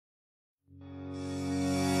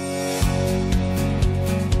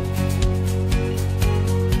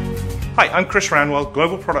Hi, I'm Chris Ranwell,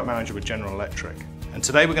 Global Product Manager with General Electric, and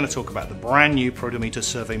today we're going to talk about the brand new Protimeter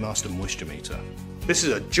Surveymaster moisture meter. This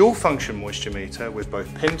is a dual function moisture meter with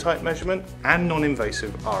both pin type measurement and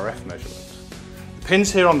non-invasive RF measurement. The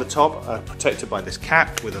pins here on the top are protected by this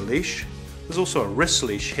cap with a leash. There's also a wrist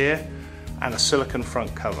leash here and a silicone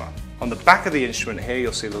front cover. On the back of the instrument here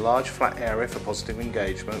you'll see the large flat area for positive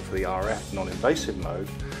engagement for the RF non-invasive mode,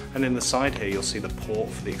 and in the side here you'll see the port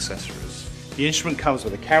for the accessories. The instrument comes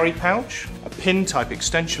with a carry pouch, a pin type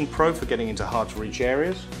extension probe for getting into hard to reach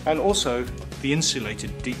areas, and also the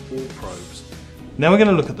insulated deep wall probes. Now we're going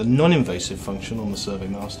to look at the non-invasive function on the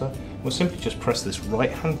Surveymaster. We'll simply just press this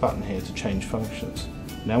right hand button here to change functions.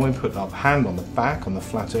 Now when we put our hand on the back on the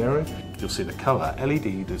flat area, you'll see the colour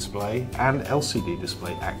LED display and LCD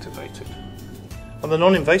display activated. On the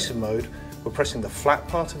non-invasive mode, we're pressing the flat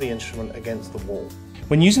part of the instrument against the wall.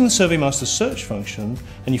 When using the Surveymaster search function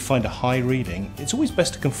and you find a high reading, it's always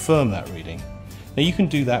best to confirm that reading. Now you can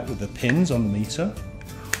do that with the pins on the meter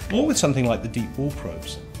or with something like the deep wall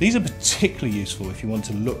probes. These are particularly useful if you want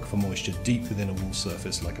to look for moisture deep within a wall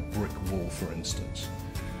surface like a brick wall for instance.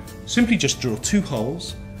 Simply just drill 2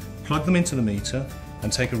 holes, plug them into the meter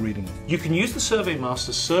and take a reading. You can use the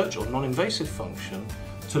Surveymaster search or non-invasive function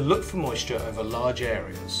to look for moisture over large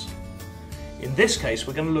areas. In this case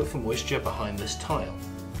we're going to look for moisture behind this tile.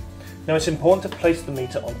 Now it's important to place the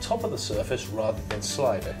meter on top of the surface rather than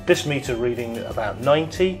slide it. This meter reading about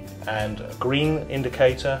 90 and a green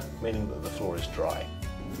indicator meaning that the floor is dry.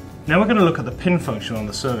 Now we're going to look at the pin function on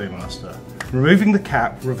the Surveymaster. Removing the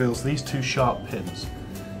cap reveals these 2 sharp pins.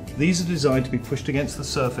 These are designed to be pushed against the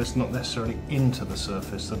surface, not necessarily into the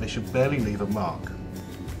surface, so they should barely leave a mark.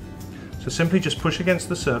 So simply just push against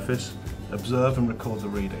the surface, observe and record the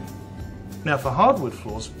reading. Now for hardwood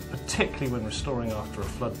floors, particularly when restoring after a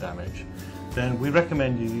flood damage, then we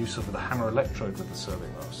recommend your use of the hammer electrode with the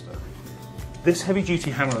Surveymaster. This heavy duty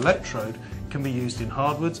hammer electrode can be used in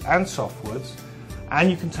hardwoods and softwoods, and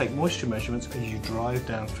you can take moisture measurements as you drive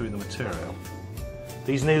down through the material.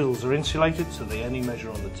 These needles are insulated so they only measure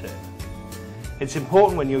on the tip. It's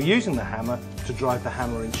important when you're using the hammer to drive the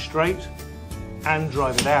hammer in straight and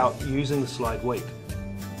drive it out using the slide weight.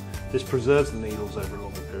 This preserves the needles over a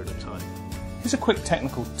longer period of time. Here's a quick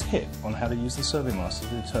technical tip on how to use the Surveymaster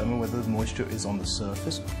to determine whether the moisture is on the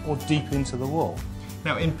surface or deep into the wall.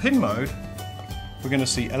 Now in pin mode, we're going to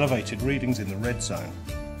see elevated readings in the red zone.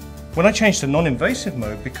 When I change to non-invasive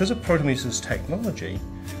mode, because of Protimeter's technology,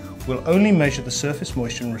 we'll only measure the surface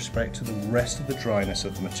moisture in respect to the rest of the dryness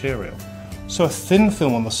of the material. So a thin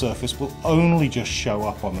film on the surface will only just show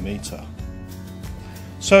up on the meter.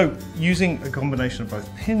 So using a combination of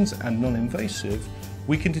both pins and non-invasive,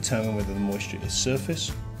 we can determine whether the moisture is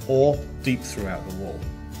surface or deep throughout the wall.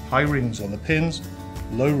 High readings on the pins,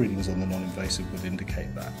 low readings on the non-invasive would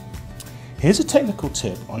indicate that. Here's a technical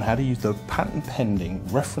tip on how to use the patent pending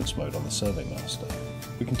reference mode on the Surveymaster.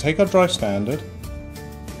 We can take our dry standard,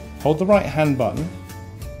 hold the right hand button,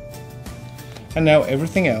 and now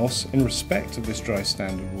everything else in respect of this dry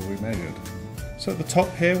standard will be measured. So at the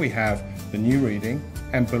top here we have the new reading,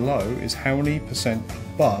 and below is how many percent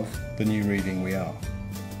above the new reading we are.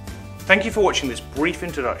 Thank you for watching this brief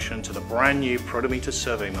introduction to the brand new Protimeter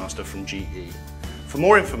Surveymaster from GE. For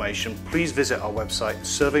more information, please visit our website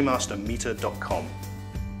surveymastermeter.com.